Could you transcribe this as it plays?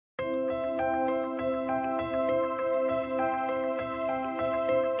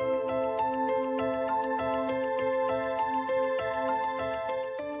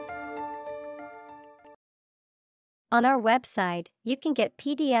On our website, you can get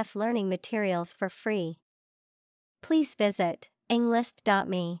PDF learning materials for free. Please visit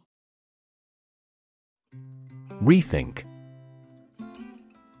englist.me. Rethink.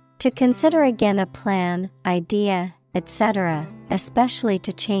 To consider again a plan, idea, etc., especially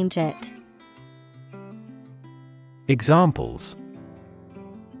to change it. Examples: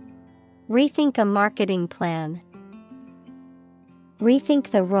 Rethink a marketing plan.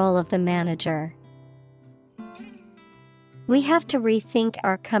 Rethink the role of the manager. We have to rethink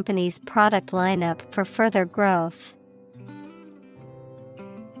our company's product lineup for further growth.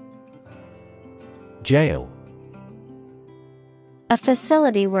 Jail. A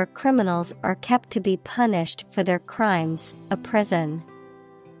facility where criminals are kept to be punished for their crimes, a prison.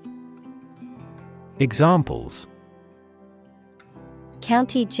 Examples: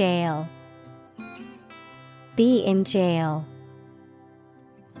 County jail. Be in jail.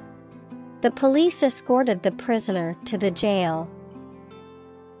 The police escorted the prisoner to the jail.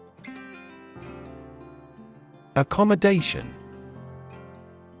 Accommodation.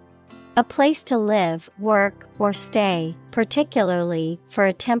 A place to live, work, or stay, particularly for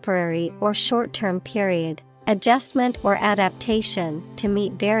a temporary or short-term period, adjustment or adaptation to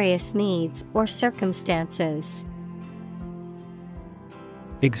meet various needs or circumstances.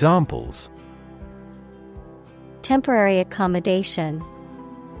 Examples: Temporary accommodation.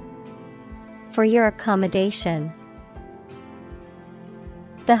 For your accommodation.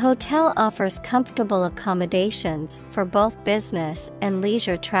 The hotel offers comfortable accommodations for both business and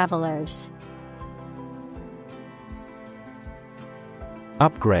leisure travelers.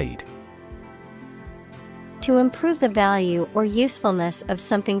 Upgrade. To improve the value or usefulness of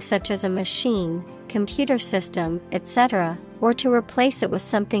something such as a machine, computer system, etc., or to replace it with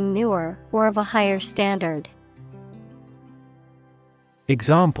something newer or of a higher standard.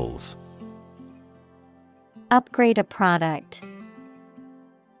 Examples: Upgrade a product.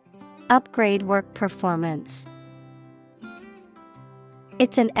 Upgrade work performance.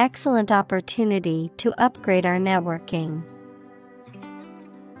 It's an excellent opportunity to upgrade our networking.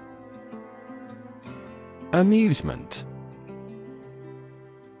 Amusement.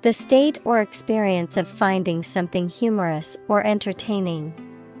 The state or experience of finding something humorous or entertaining.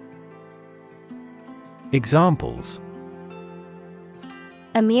 Examples: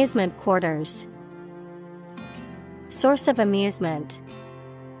 Amusement quarters. Source of amusement.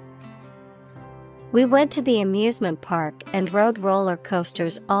 We went to the amusement park and rode roller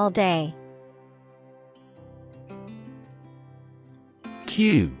coasters all day.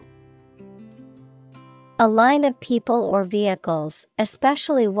 Queue. A line of people or vehicles,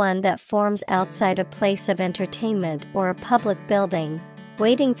 especially one that forms outside a place of entertainment or a public building,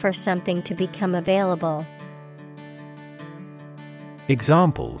 waiting for something to become available.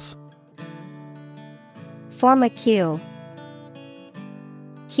 Examples: Form a queue.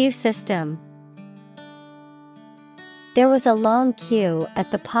 Queue system. There was a long queue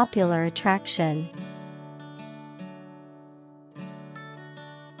at the popular attraction.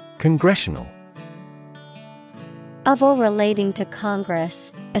 Congressional. Of or relating to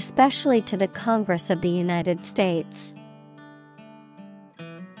Congress, especially to the Congress of the United States.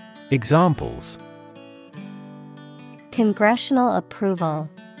 Examples: Congressional approval.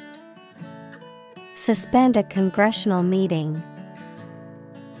 Suspend a congressional meeting.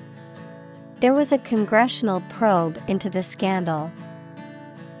 There was a congressional probe into the scandal.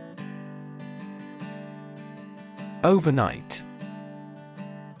 Overnight.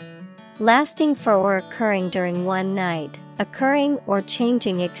 Lasting for or occurring during one night, occurring or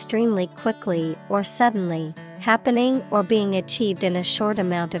changing extremely quickly or suddenly, happening or being achieved in a short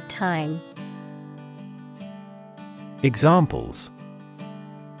amount of time. Examples: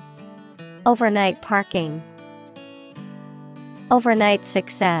 Overnight parking. Overnight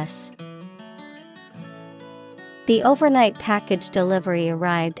success. The overnight package delivery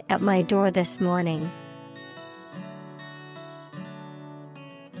arrived at my door this morning.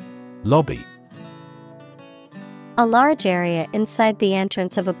 Lobby. A large area inside the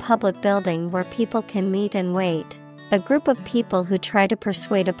entrance of a public building where people can meet and wait. A group of people who try to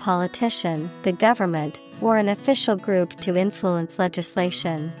persuade a politician, the government, or an official group to influence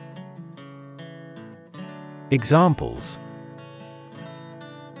legislation. Examples: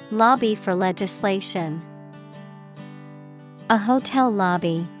 Lobby for legislation. A hotel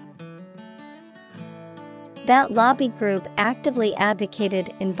lobby. That lobby group actively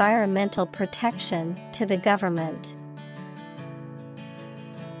advocated environmental protection to the government.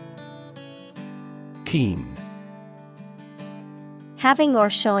 Keen. Having or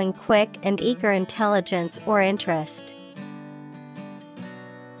showing quick and eager intelligence or interest.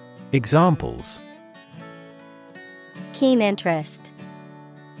 Examples: Keen interest.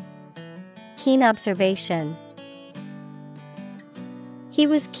 Keen observation. He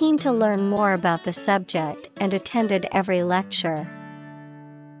was keen to learn more about the subject and attended every lecture.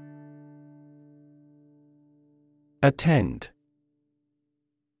 Attend.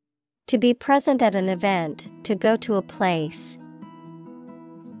 To be present at an event, to go to a place.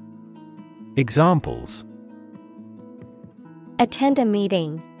 Examples: Attend a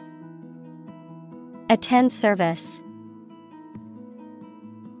meeting. Attend service.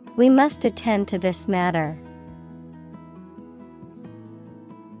 We must attend to this matter.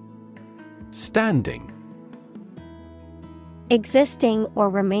 Standing. Existing or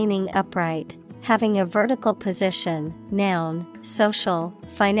remaining upright, having a vertical position, noun, social,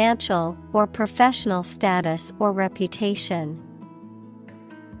 financial, or professional status or reputation.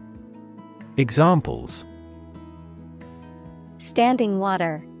 Examples: Standing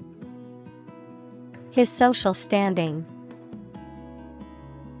water. His social standing.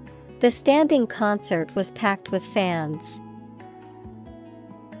 The standing concert was packed with fans.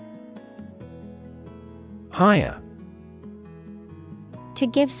 Hire. To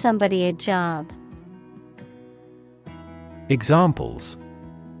give somebody a job. Examples: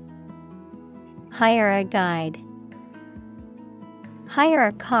 Hire a guide. Hire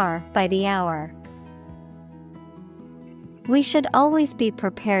a car by the hour. We should always be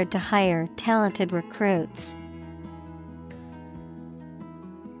prepared to hire talented recruits.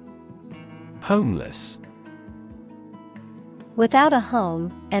 Homeless. Without a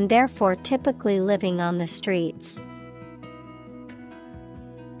home, and therefore typically living on the streets.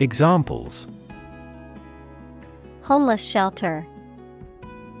 Examples: Homeless shelter.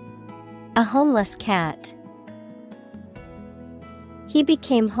 A homeless cat. He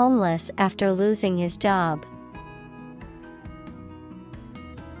became homeless after losing his job.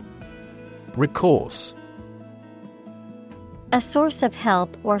 Recourse. A source of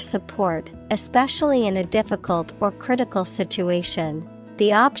help or support, especially in a difficult or critical situation.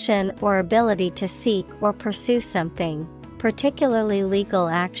 The option or ability to seek or pursue something, particularly legal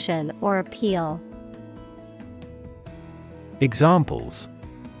action or appeal. Examples: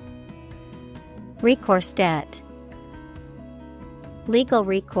 Recourse debt. Legal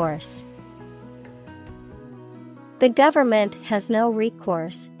recourse. The government has no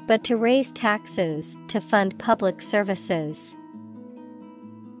recourse but to raise taxes to fund public services.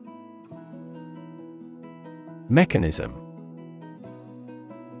 Mechanism.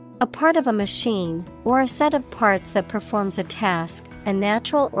 A part of a machine, or a set of parts that performs a task, a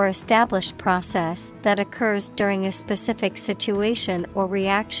natural or established process that occurs during a specific situation or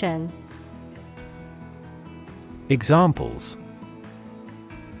reaction. Examples: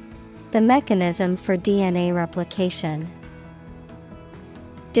 The mechanism for DNA replication.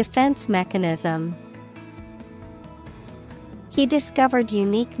 Defense mechanism. He discovered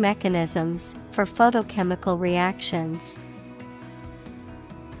unique mechanisms for photochemical reactions.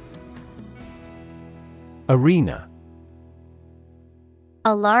 Arena.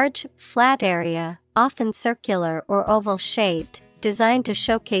 A large, flat area, often circular or oval-shaped, designed to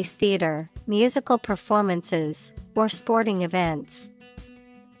showcase theater, musical performances, or sporting events.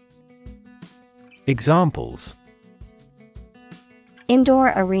 Examples: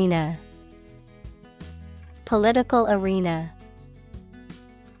 Indoor arena. Political arena.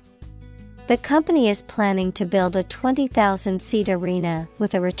 The company is planning to build a 20,000-seat arena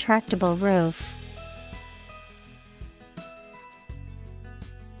with a retractable roof.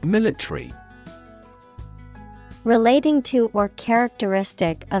 Military. Relating to or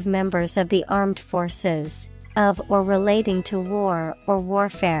characteristic of members of the armed forces, of or relating to war or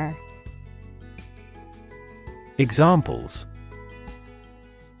warfare. Examples: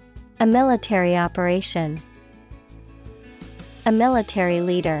 A military operation. A military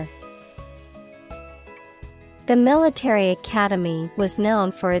leader. The military academy was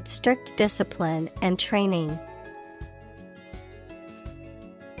known for its strict discipline and training.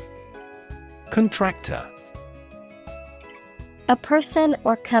 Contractor. A person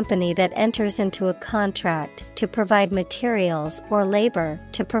or company that enters into a contract to provide materials or labor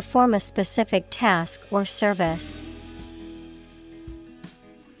to perform a specific task or service.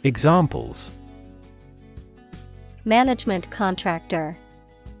 Examples: Management contractor.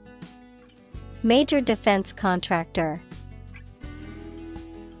 Major defense contractor.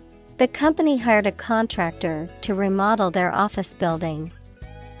 The company hired a contractor to remodel their office building.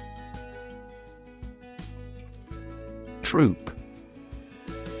 Troop.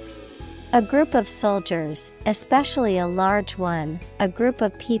 A group of soldiers, especially a large one, a group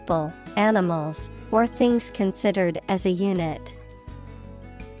of people, animals, or things considered as a unit.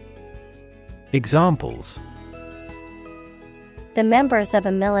 Examples: The members of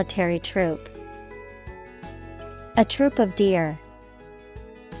a military troop. A troop of deer.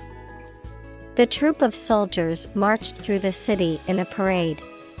 The troop of soldiers marched through the city in a parade.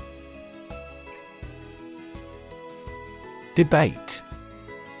 Debate.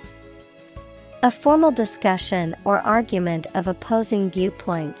 A formal discussion or argument of opposing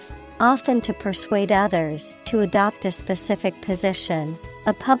viewpoints, often to persuade others to adopt a specific position.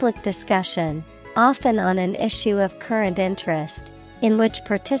 A public discussion, often on an issue of current interest, in which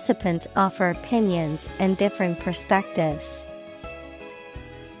participants offer opinions and differing perspectives.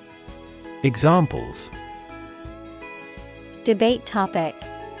 Examples. Debate topic.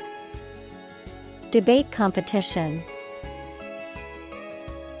 Debate competition.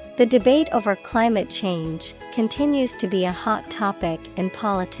 The debate over climate change continues to be a hot topic in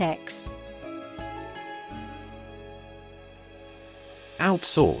politics.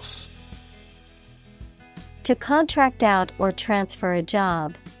 Outsource. To contract out or transfer a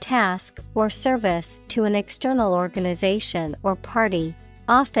job, task, or service to an external organization or party,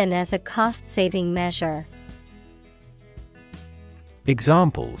 often as a cost-saving measure.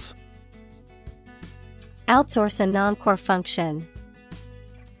 Examples. Outsource a non-core function.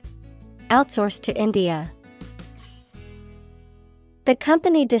 Outsource to India. The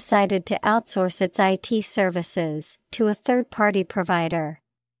company decided to outsource its IT services to a third-party provider.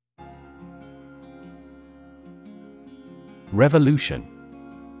 Revolution.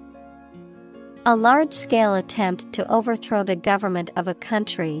 A large-scale attempt to overthrow the government of a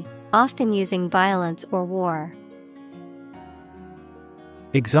country, often using violence or war.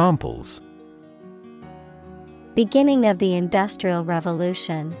 Examples. Beginning of the Industrial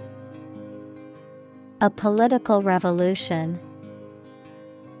Revolution. A political revolution.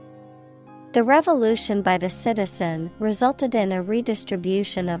 The revolution by the citizen resulted in a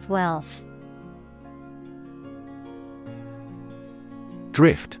redistribution of wealth.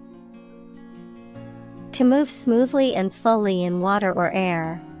 Drift. To move smoothly and slowly in water or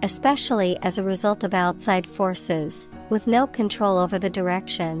air, especially as a result of outside forces, with no control over the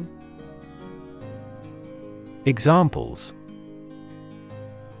direction. Examples.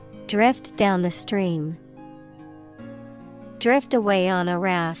 Drift down the stream. Drift away on a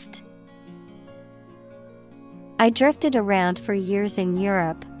raft. I drifted around for years in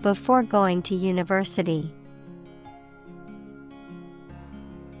Europe before going to university.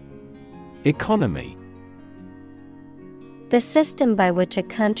 Economy. The system by which a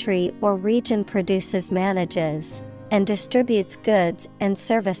country or region produces, manages, and distributes goods and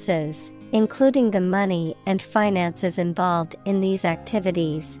services, including the money and finances involved in these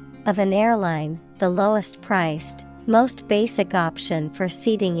activities, of an airline, the lowest priced, most basic option for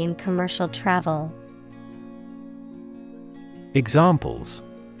seating in commercial travel. Examples.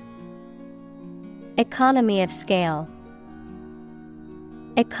 Economy of scale.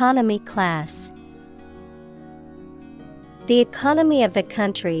 Economy class. The economy of the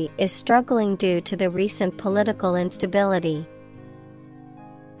country is struggling due to the recent political instability.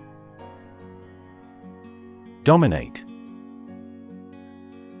 Dominate.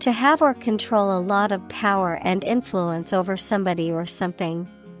 To have or control a lot of power and influence over somebody or something.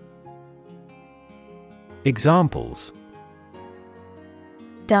 Examples.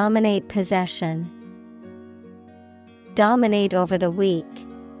 Dominate possession. Dominate over the weak.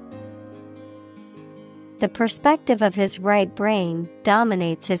 The perspective of his right brain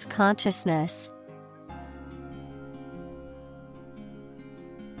dominates his consciousness.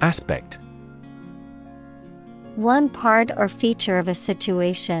 Aspect. One part or feature of a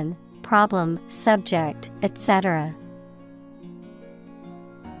situation, problem, subject, etc.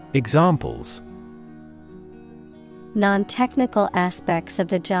 Examples. Non-technical aspects of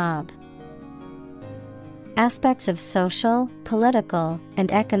the job. Aspects of social, political,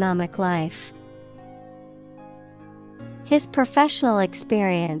 and economic life. His professional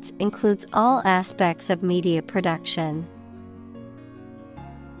experience includes all aspects of media production.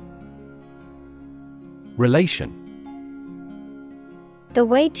 Relation. The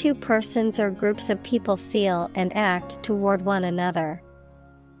way two persons or groups of people feel and act toward one another.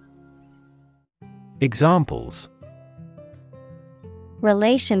 Examples.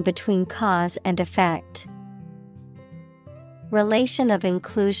 Relation between cause and effect. Relation of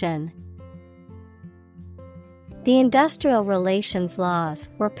inclusion. The industrial relations laws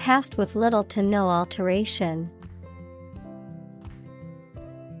were passed with little to no alteration.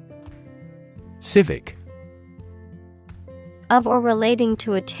 Civic. Of or relating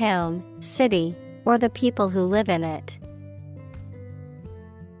to a town, city, or the people who live in it.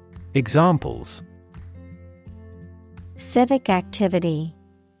 Examples. Civic activity.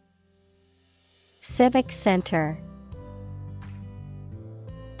 Civic center.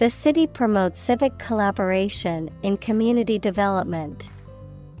 The city promotes civic collaboration in community development.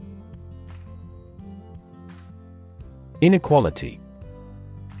 Inequality.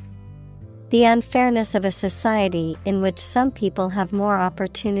 The unfairness of a society in which some people have more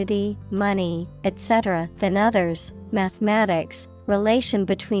opportunity, money, etc. than others. Mathematics, relation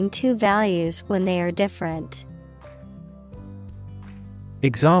between two values when they are different.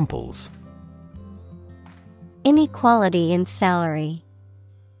 Examples: inequality in salary,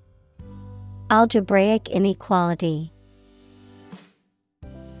 algebraic inequality.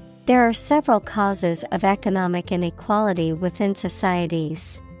 There are several causes of economic inequality within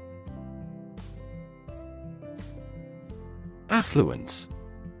societies. Affluence.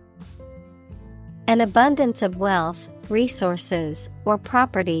 An abundance of wealth, resources, or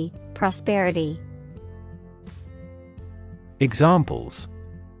property, prosperity. Examples: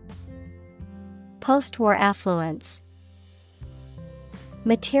 post-war affluence,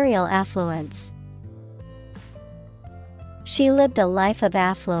 material affluence. She lived a life of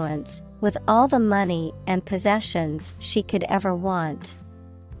affluence, with all the money and possessions she could ever want.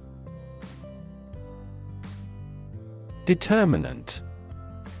 Determinant.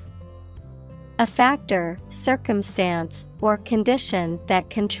 A factor, circumstance, or condition that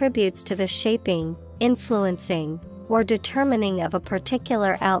contributes to the shaping, influencing, or determining of a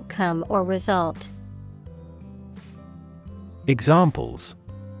particular outcome or result. Examples: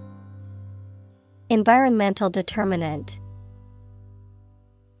 environmental determinant,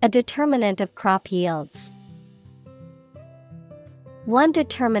 a determinant of crop yields. One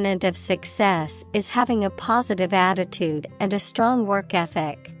determinant of success is having a positive attitude and a strong work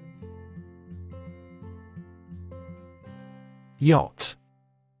ethic. Yacht.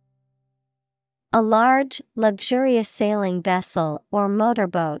 A large, luxurious sailing vessel or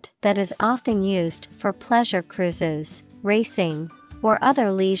motorboat that is often used for pleasure cruises, racing, or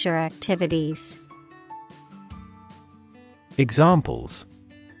other leisure activities. Examples: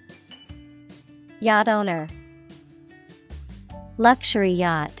 yacht owner, luxury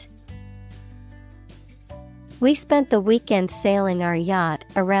yacht. We spent the weekend sailing our yacht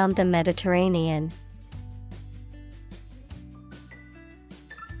around the Mediterranean.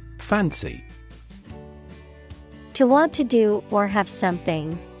 Fancy. To want to do or have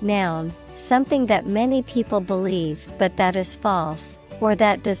something, noun, something that many people believe but that is false, or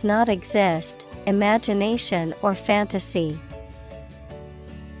that does not exist, imagination or fantasy.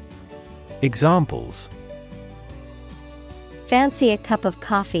 Examples: fancy a cup of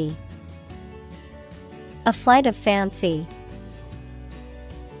coffee, a flight of fancy.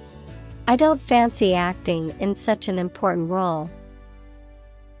 I don't fancy acting in such an important role.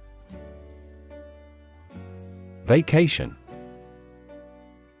 Vacation.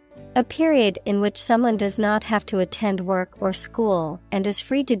 A period in which someone does not have to attend work or school and is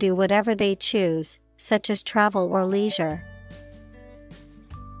free to do whatever they choose, such as travel or leisure.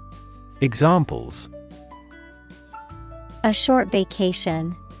 Examples: a short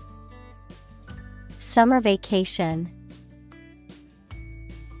vacation, summer vacation.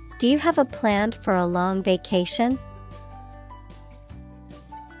 Do you have a plan for a long vacation?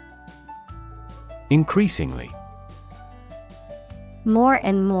 Increasingly. More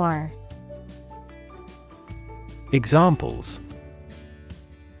and more. Examples: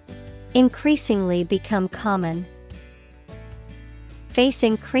 increasingly become common, face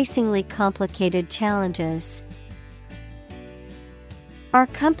increasingly complicated challenges. Our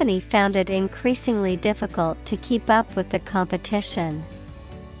company found it increasingly difficult to keep up with the competition.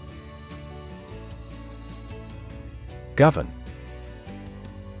 Govern.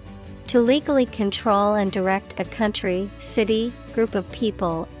 To legally control and direct a country, city, group of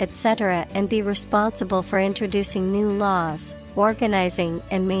people, etc., and be responsible for introducing new laws, organizing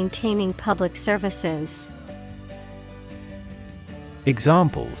and maintaining public services.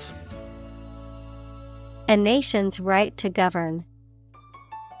 Examples: a nation's right to govern,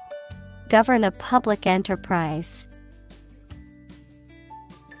 govern a public enterprise.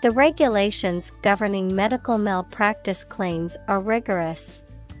 The regulations governing medical malpractice claims are rigorous.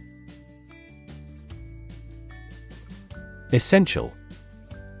 Essential.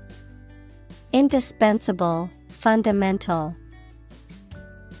 Indispensable, fundamental.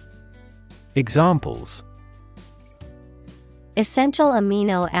 Examples: essential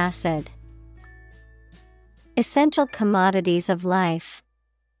amino acid, essential commodities of life.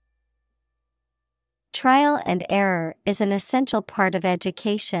 Trial and error is an essential part of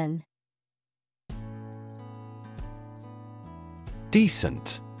education.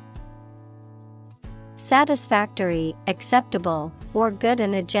 Decent. Satisfactory, acceptable, or good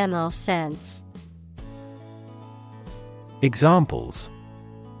in a general sense. Examples: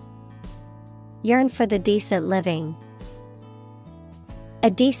 Yearn for the decent living. A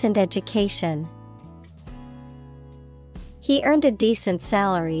decent education. He earned a decent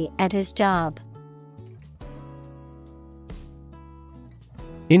salary at his job.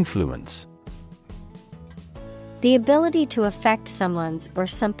 Influence. The ability to affect someone's or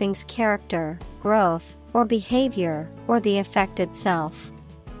something's character, growth, or behavior, or the effect itself.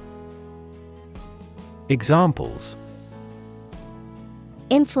 Examples.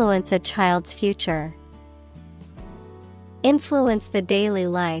 Influence a child's future. Influence the daily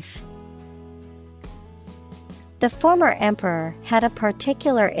life. The former emperor had a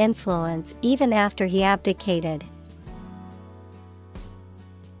particular influence even after he abdicated.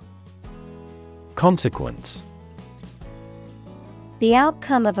 Consequence. The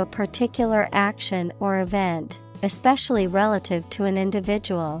outcome of a particular action or event, especially relative to an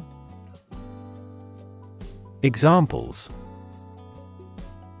individual. Examples.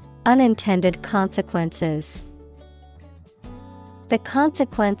 Unintended consequences. The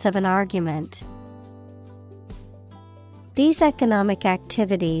consequence of an argument. These economic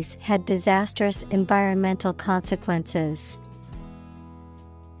activities had disastrous environmental consequences.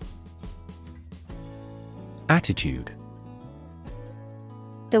 Attitude.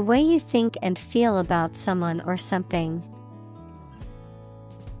 The way you think and feel about someone or something.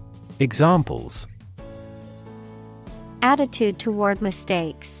 Examples. Attitude toward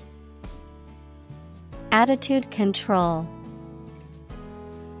mistakes. Attitude control.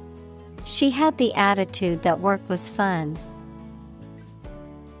 She had the attitude that work was fun.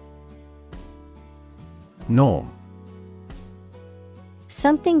 Norm.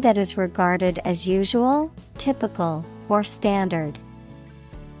 Something that is regarded as usual, typical, or standard.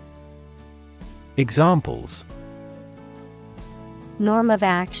 Examples. Norm of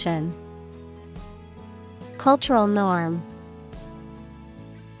action. Cultural norm.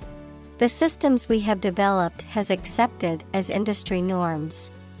 The systems we have developed has accepted as industry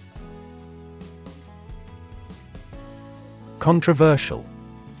norms. Controversial.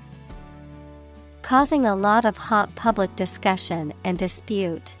 Causing a lot of hot public discussion and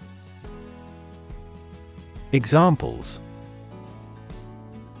dispute. Examples.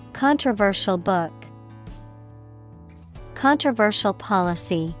 Controversial book. Controversial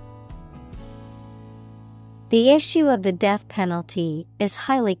policy. The issue of the death penalty is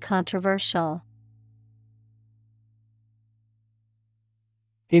highly controversial.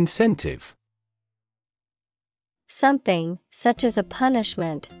 Incentive. Something, such as a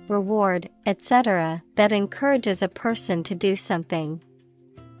punishment, reward, etc., that encourages a person to do something.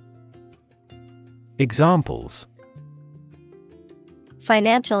 Examples.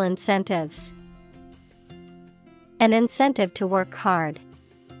 Financial incentives. An incentive to work hard.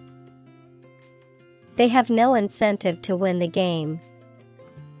 They have no incentive to win the game.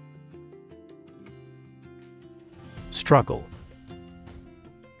 Struggle.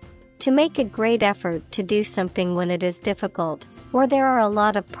 To make a great effort to do something when it is difficult, or there are a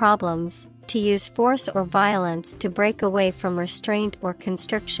lot of problems, to use force or violence to break away from restraint or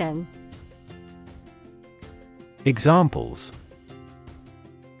constriction. Examples.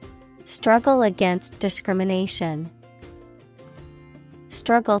 Struggle against discrimination.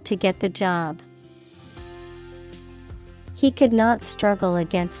 Struggle to get the job. He could not struggle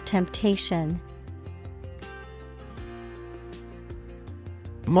against temptation.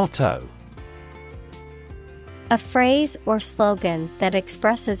 Motto. A phrase or slogan that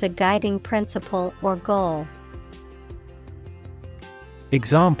expresses a guiding principle or goal.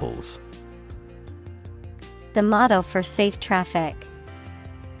 Examples. The motto for safe traffic.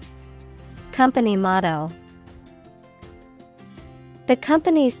 Company motto. The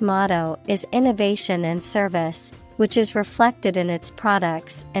company's motto is innovation and service, which is reflected in its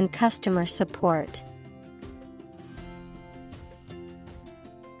products and customer support.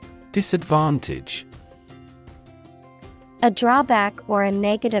 Disadvantage. A drawback or a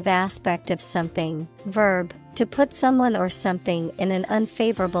negative aspect of something. Verb, to put someone or something in an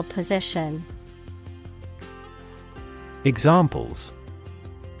unfavorable position.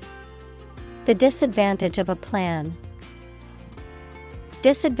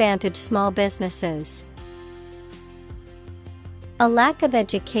 Disadvantage small businesses. A lack of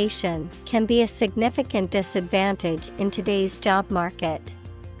education can be a significant disadvantage in today's job market.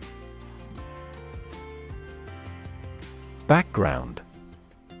 Background.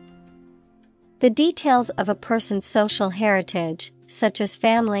 The details of a person's social heritage, such as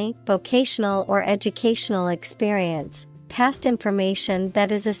family, vocational or educational experience, past information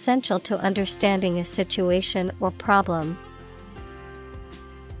that is essential to understanding a situation or problem.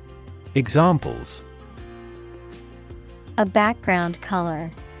 Examples. A background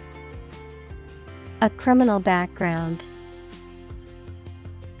color. A criminal background.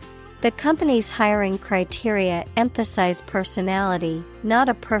 The company's hiring criteria emphasize personality, not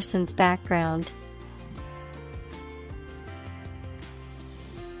a person's background.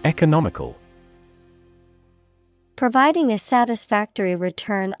 Economical. Providing a satisfactory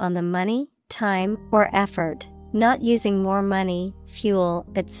return on the money, time, or effort, not using more money, fuel,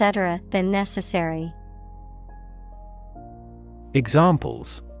 etc. than necessary.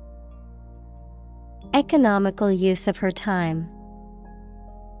 Examples: economical use of her time.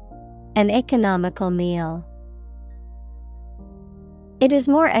 An economical meal. It is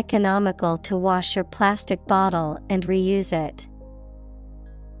more economical to wash your plastic bottle and reuse it.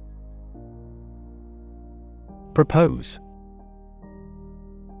 Propose.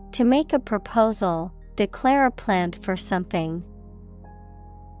 To make a proposal, declare a plan for something.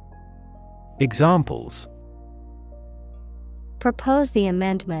 Examples: propose the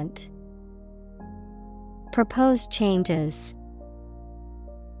amendment. Propose changes.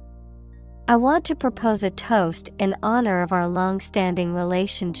 I want to propose a toast in honor of our long-standing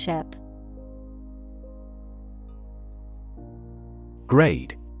relationship.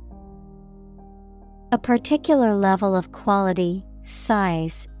 Grade. A particular level of quality,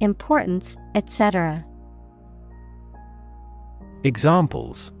 size, importance, etc.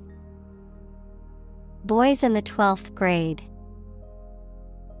 Examples: boys in the 12th grade.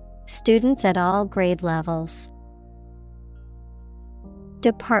 Students at all grade levels.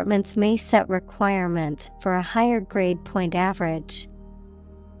 Departments may set requirements for a higher grade point average.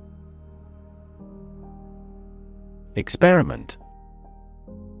 Experiment.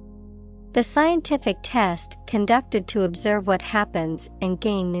 The scientific test conducted to observe what happens and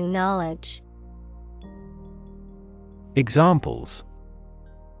gain new knowledge. Examples: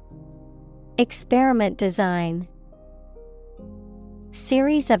 experiment design.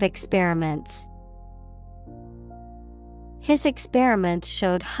 Series of experiments. His experiments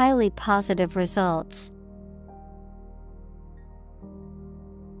showed highly positive results.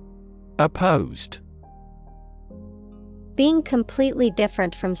 Opposed. Being completely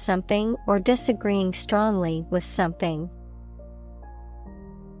different from something or disagreeing strongly with something.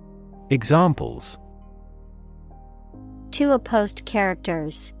 Examples: two opposed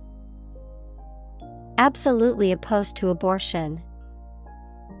characters. Absolutely opposed to abortion.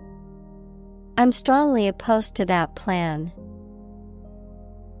 I'm strongly opposed to that plan.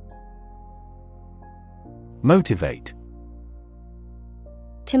 Motivate.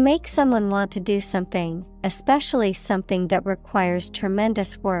 To make someone want to do something, especially something that requires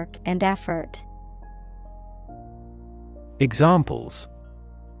tremendous work and effort. Examples: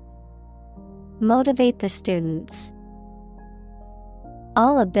 motivate the students.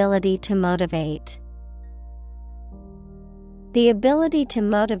 All ability to motivate. The ability to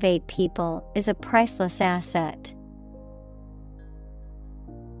motivate people is a priceless asset.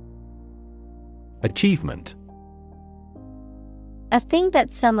 Achievement. A thing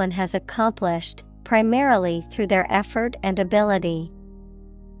that someone has accomplished, primarily through their effort and ability.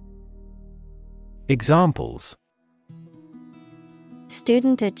 Examples: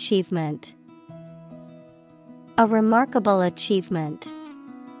 student achievement. A remarkable achievement.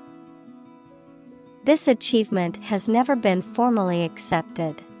 This achievement has never been formally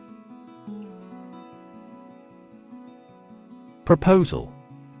accepted. Proposal.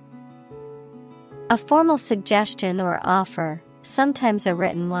 A formal suggestion or offer, sometimes a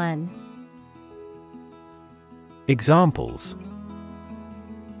written one. Examples: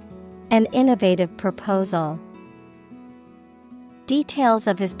 an innovative proposal. Details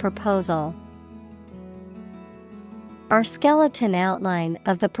of his proposal. Our skeleton outline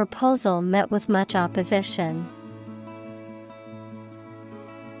of the proposal met with much opposition.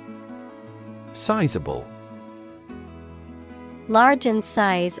 Sizable. Large in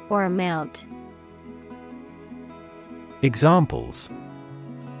size or amount. Examples: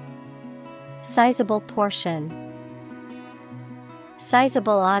 sizable portion.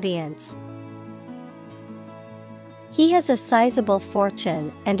 Sizable audience. He has a sizable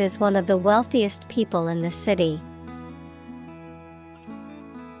fortune and is one of the wealthiest people in the city.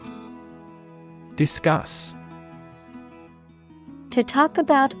 Discuss. To talk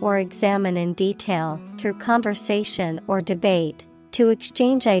about or examine in detail, through conversation or debate, to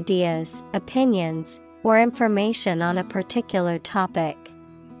exchange ideas, opinions, or information on a particular topic.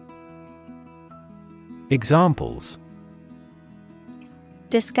 Examples: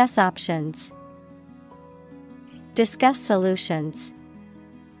 discuss options. Discuss solutions.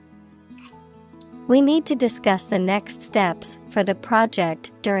 We need to discuss the next steps for the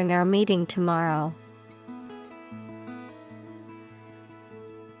project during our meeting tomorrow.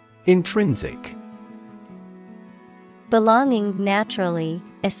 Intrinsic. Belonging naturally,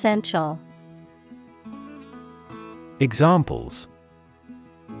 essential. Examples: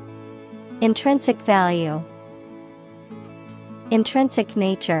 Intrinsic value. Intrinsic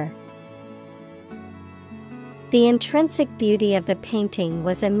nature. The intrinsic beauty of the painting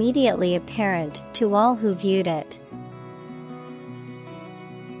was immediately apparent to all who viewed it.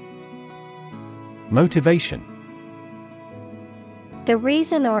 Motivation. The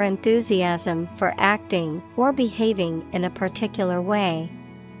reason or enthusiasm for acting or behaving in a particular way.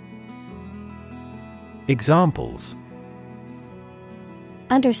 Examples: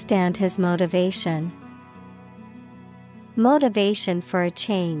 Understand his motivation. Motivation for a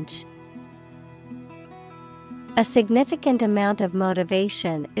change. A significant amount of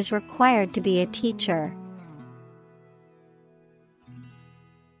motivation is required to be a teacher.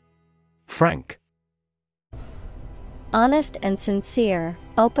 Frank. Honest and sincere,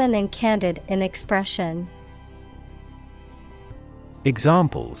 open and candid in expression.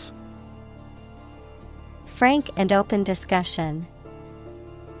 Examples: Frank and open discussion.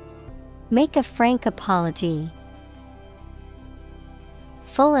 Make a frank apology.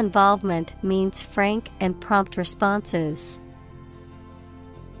 Full involvement means frank and prompt responses.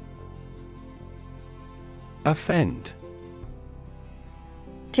 Offend.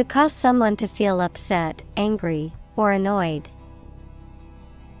 To cause someone to feel upset, angry, or annoyed.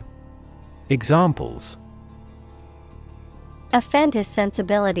 Examples: Offend his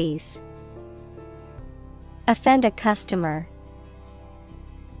sensibilities. Offend a customer.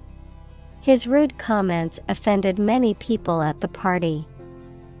 His rude comments offended many people at the party.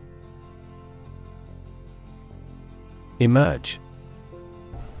 Emerge.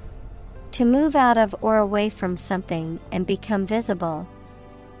 To move out of or away from something and become visible.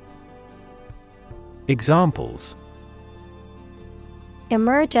 Examples: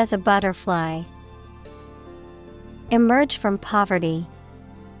 Emerge as a butterfly. Emerge from poverty.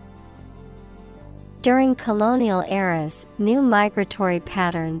 During colonial eras, new migratory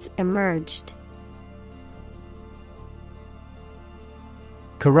patterns emerged.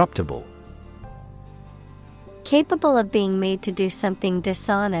 Corruptible. Capable of being made to do something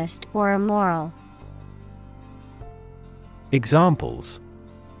dishonest or immoral. Examples: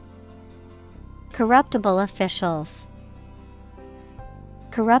 Corruptible officials.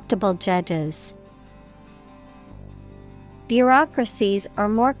 Corruptible judges. Bureaucracies are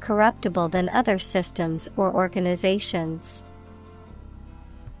more corruptible than other systems or organizations.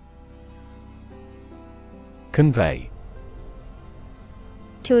 Convey.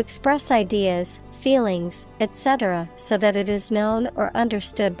 To express ideas, feelings, etc., so that it is known or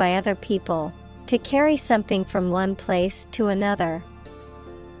understood by other people. To carry something from one place to another.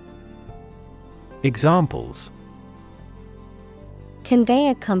 Examples: Convey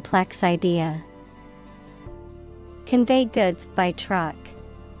a complex idea. Convey goods by truck.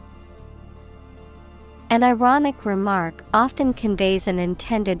 An ironic remark often conveys an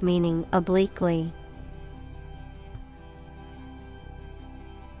intended meaning obliquely.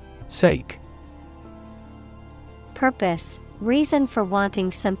 Sake. Purpose, reason for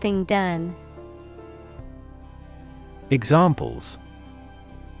wanting something done. Examples: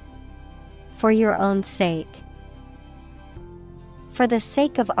 For your own sake. For the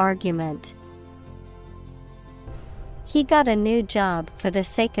sake of argument. He got a new job for the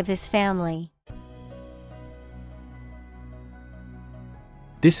sake of his family.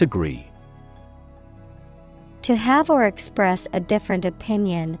 Disagree. To have or express a different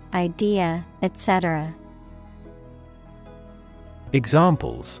opinion, idea, etc.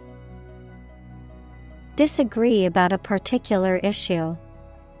 Examples: Disagree about a particular issue.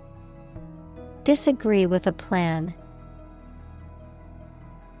 Disagree with a plan.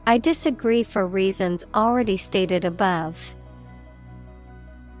 I disagree for reasons already stated above.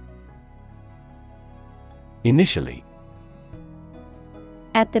 Initially.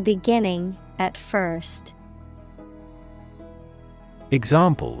 At the beginning, at first.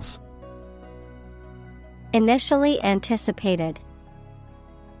 Examples: Initially anticipated.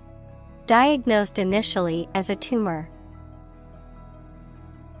 Diagnosed initially as a tumor.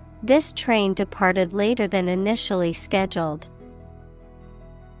 This train departed later than initially scheduled.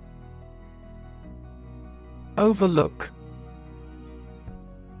 Overlook.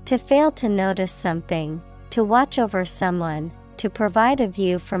 To fail to notice something, to watch over someone, to provide a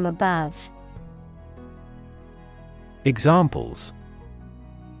view from above. Examples: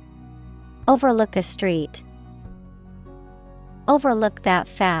 Overlook a street. Overlook that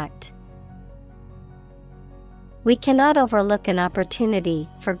fact. We cannot overlook an opportunity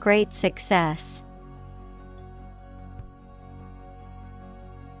for great success.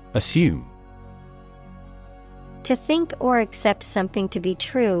 To To think or accept something to be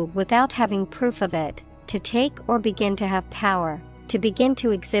true without having proof of it, to take or begin to have power, to begin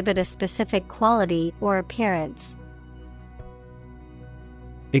to exhibit a specific quality or appearance.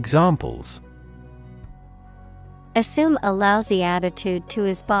 Examples: Assume a lousy attitude to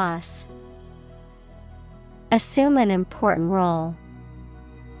his boss. Assume an important role.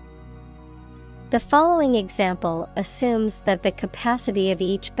 The following example assumes that the capacity of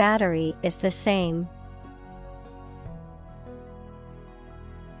each battery is the same.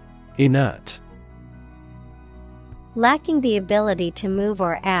 Inert. Lacking the ability to move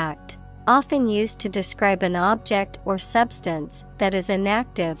or act, often used to describe an object or substance that is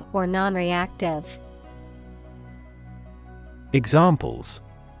inactive or non-reactive. Examples: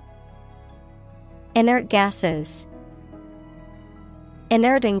 Inert gases.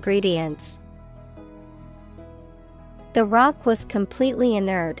 Inert ingredients. The rock was completely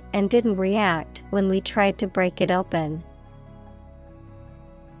inert and didn't react when we tried to break it open.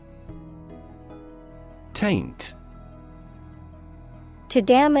 Taint. To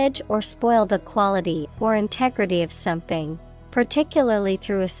damage or spoil the quality or integrity of something, particularly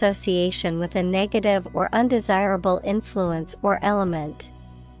through association with a negative or undesirable influence or element.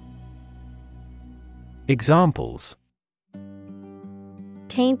 Examples: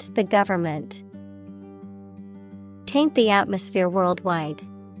 Taint the government. Taint the atmosphere worldwide.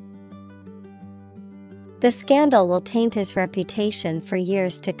 The scandal will taint his reputation for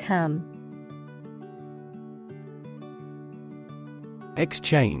years to come.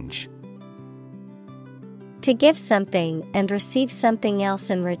 Exchange. To give something and receive something else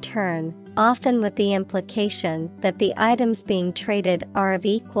in return, often with the implication that the items being traded are of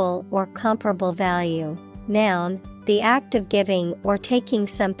equal or comparable value. Noun, the act of giving or taking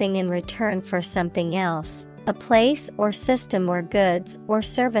something in return for something else, a place or system where goods or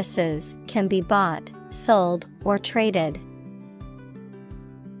services can be bought, sold, or traded.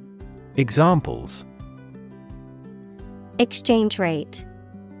 Examples: Exchange rate.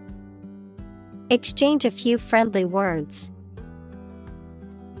 Exchange a few friendly words.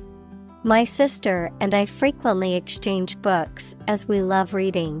 My sister and I frequently exchange books as we love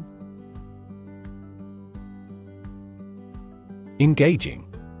reading. Engaging.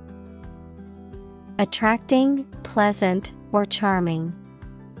 Attracting, pleasant, or charming.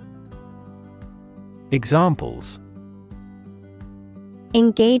 Examples: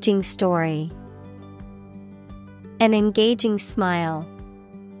 Engaging story. An engaging smile.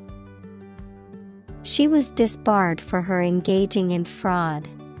 She was disbarred for her engaging in fraud.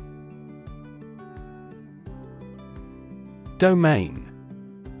 Domain.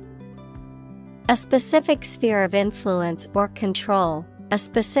 A specific sphere of influence or control, a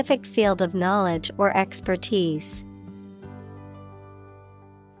specific field of knowledge or expertise.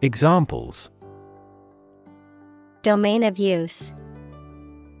 Examples: Domain of use.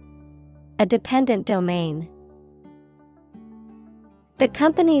 A dependent domain. The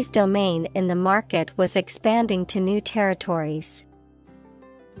company's domain in the market was expanding to new territories.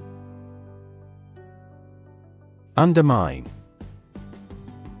 Undermine.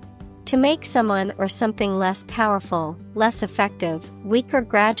 To make someone or something less powerful, less effective, weaker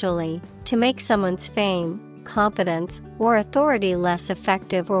gradually, to make someone's fame, competence, or authority less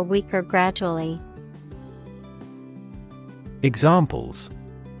effective or weaker gradually. Examples: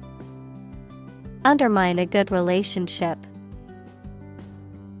 Undermine a good relationship.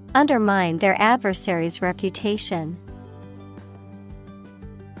 Undermine their adversary's reputation.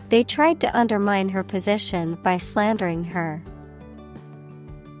 They tried to undermine her position by slandering her.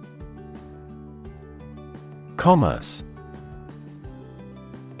 Commerce.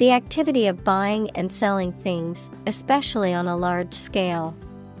 The activity of buying and selling things, especially on a large scale.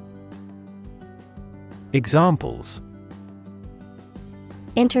 Examples: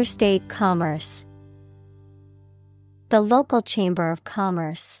 Interstate commerce. The local chamber of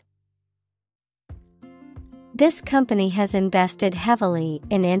commerce. This company has invested heavily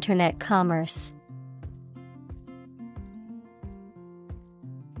in internet commerce.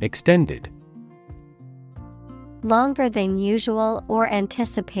 Extended. Longer than usual or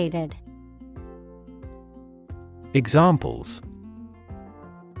anticipated. Examples: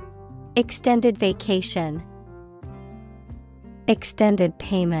 Extended vacation. Extended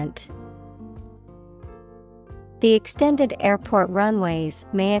payment. The extended airport runways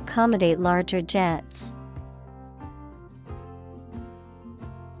may accommodate larger jets.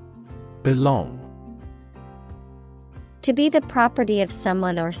 Belong. To be the property of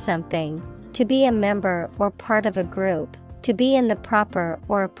someone or something, to be a member or part of a group, to be in the proper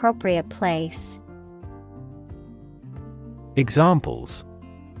or appropriate place.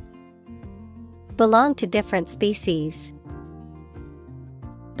 Belong to different species.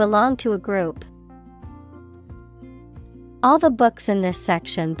 Belong to a group. All the books in this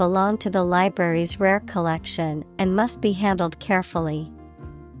section belong to the library's rare collection and must be handled carefully.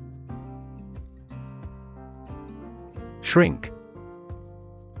 Shrink.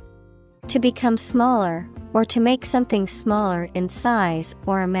 To become smaller, or to make something smaller in size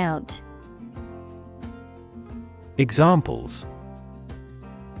or amount. Examples: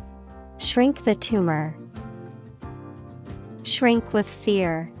 shrink the tumor. Shrink with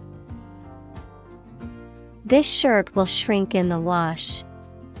fear. This shirt will shrink in the wash.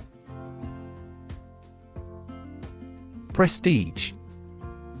 Prestige.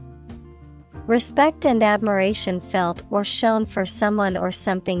 Respect and admiration felt or shown for someone or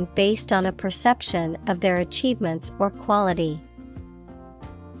something based on a perception of their achievements or quality.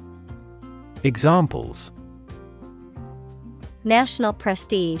 Examples: national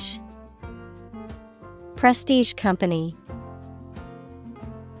prestige. Prestige company.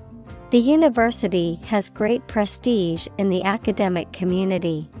 The university has great prestige in the academic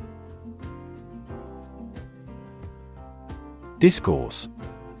community. Discourse.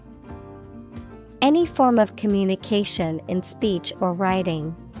 Any form of communication in speech or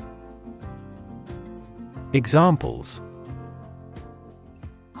writing. Examples: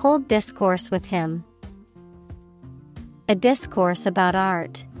 hold discourse with him. A discourse about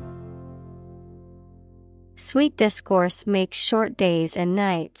art. Sweet discourse makes short days and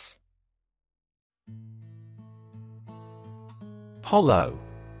nights. Hollow.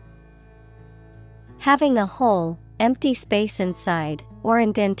 Having a hole, empty space inside, or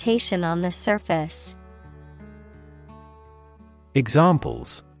indentation on the surface.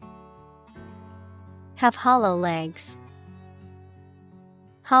 Examples: have hollow legs.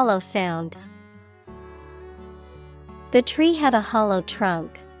 Hollow sound. The tree had a hollow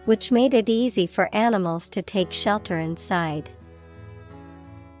trunk, which made it easy for animals to take shelter inside.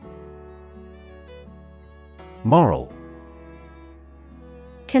 Moral.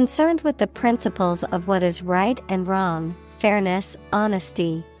 Concerned with the principles of what is right and wrong, fairness,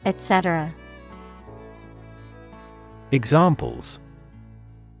 honesty, etc. Examples: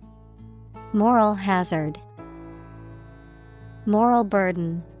 moral hazard. Moral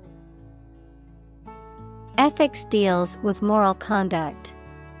burden. Ethics deals with moral conduct.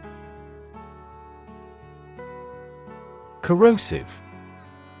 Corrosive.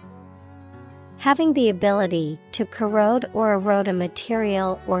 Having the ability to corrode or erode a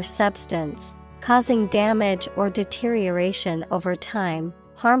material or substance, causing damage or deterioration over time,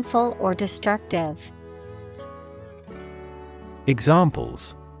 harmful or destructive.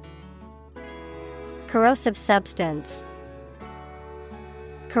 Examples: corrosive substance.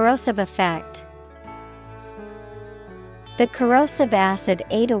 Corrosive effect. The corrosive acid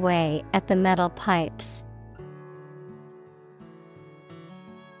ate away at the metal pipes.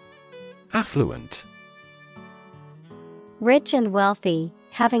 Affluent. Rich and wealthy,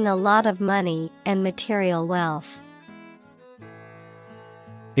 having a lot of money and material wealth.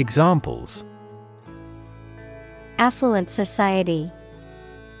 Examples: affluent society.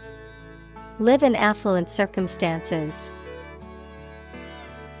 Live in affluent circumstances.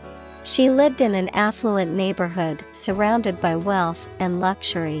 She lived in an affluent neighborhood surrounded by wealth and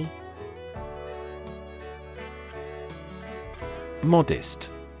luxury. Modest.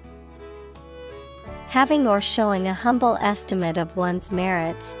 Having or showing a humble estimate of one's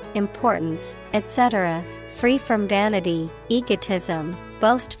merits, importance, etc., free from vanity, egotism,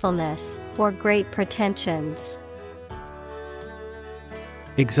 boastfulness, or great pretensions.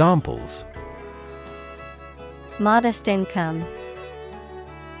 Examples: modest income.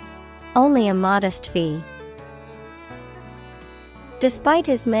 Only a modest fee. Despite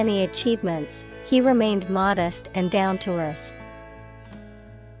his many achievements, he remained modest and down to earth.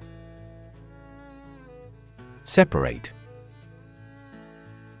 Separate.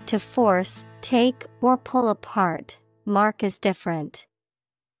 To force, take, or pull apart, mark as different.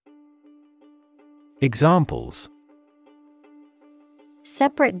 Examples: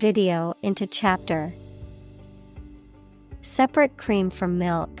 separate video into chapter. Separate cream from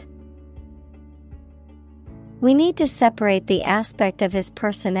milk. We need to separate the aspect of his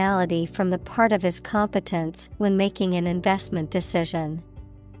personality from the part of his competence when making an investment decision.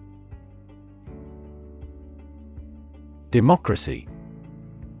 Democracy.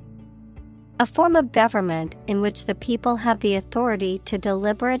 A form of government in which the people have the authority to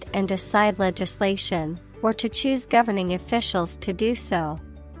deliberate and decide legislation, or to choose governing officials to do so.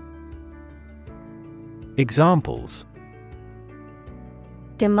 Examples: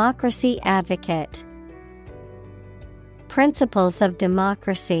 democracy advocate. Principles of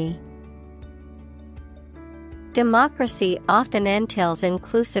democracy. Democracy often entails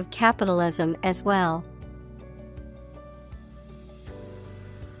inclusive capitalism as well.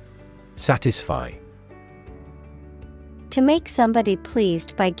 Satisfy. To make somebody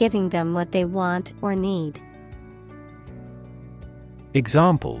pleased by giving them what they want or need.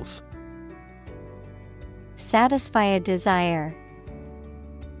 Examples: Satisfy a desire.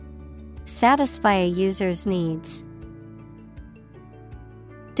 Satisfy a user's needs.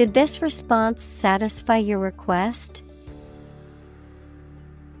 Did this response satisfy your request?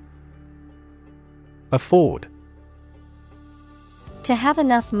 Afford. To have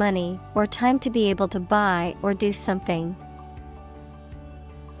enough money or time to be able to buy or do something.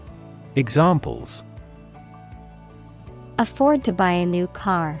 Examples: Afford to buy a new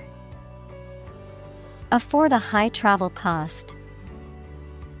car. Afford a high travel cost.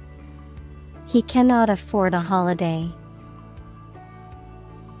 He cannot afford a holiday.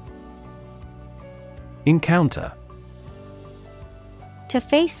 Encounter. To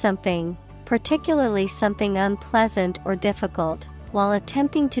face something, particularly something unpleasant or difficult, while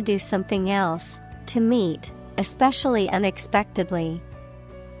attempting to do something else, to meet, especially unexpectedly.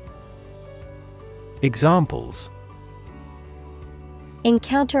 Examples: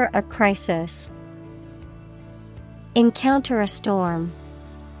 Encounter a crisis. Encounter a storm.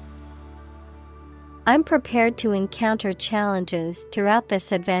 I'm prepared to encounter challenges throughout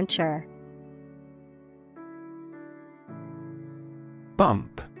this adventure.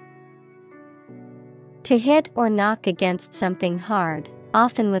 Bump. To hit or knock against something hard,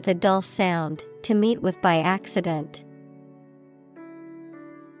 often with a dull sound, to meet with by accident.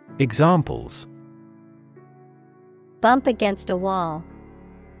 Examples: Bump against a wall.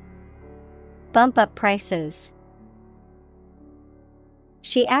 Bump up prices.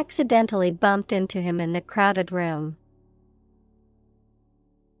 She accidentally bumped into him in the crowded room.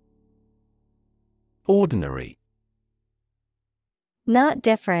 Ordinary. Not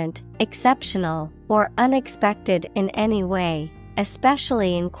different, exceptional, or unexpected in any way,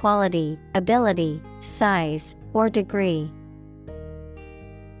 especially in quality, ability, size, or degree.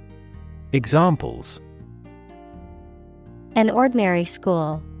 Examples: An ordinary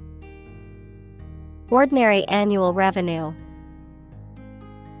school. Ordinary annual revenue.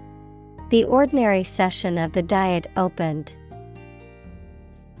 The ordinary session of the Diet opened.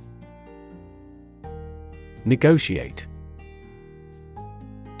 Negotiate.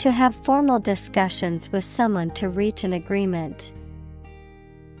 To have formal discussions with someone to reach an agreement.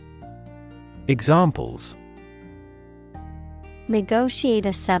 Examples: Negotiate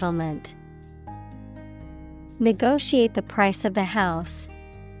a settlement. Negotiate the price of the house.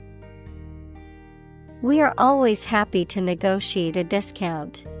 We are always happy to negotiate a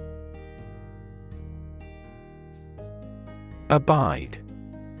discount. Abide.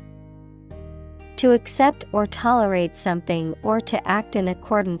 To accept or tolerate something or to act in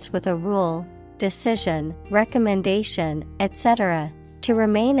accordance with a rule, decision, recommendation, etc. To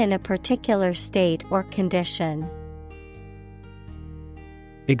remain in a particular state or condition.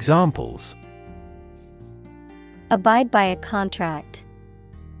 Examples: Abide by a contract.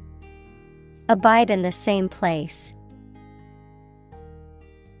 Abide in the same place.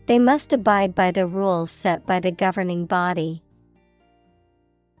 They must abide by the rules set by the governing body.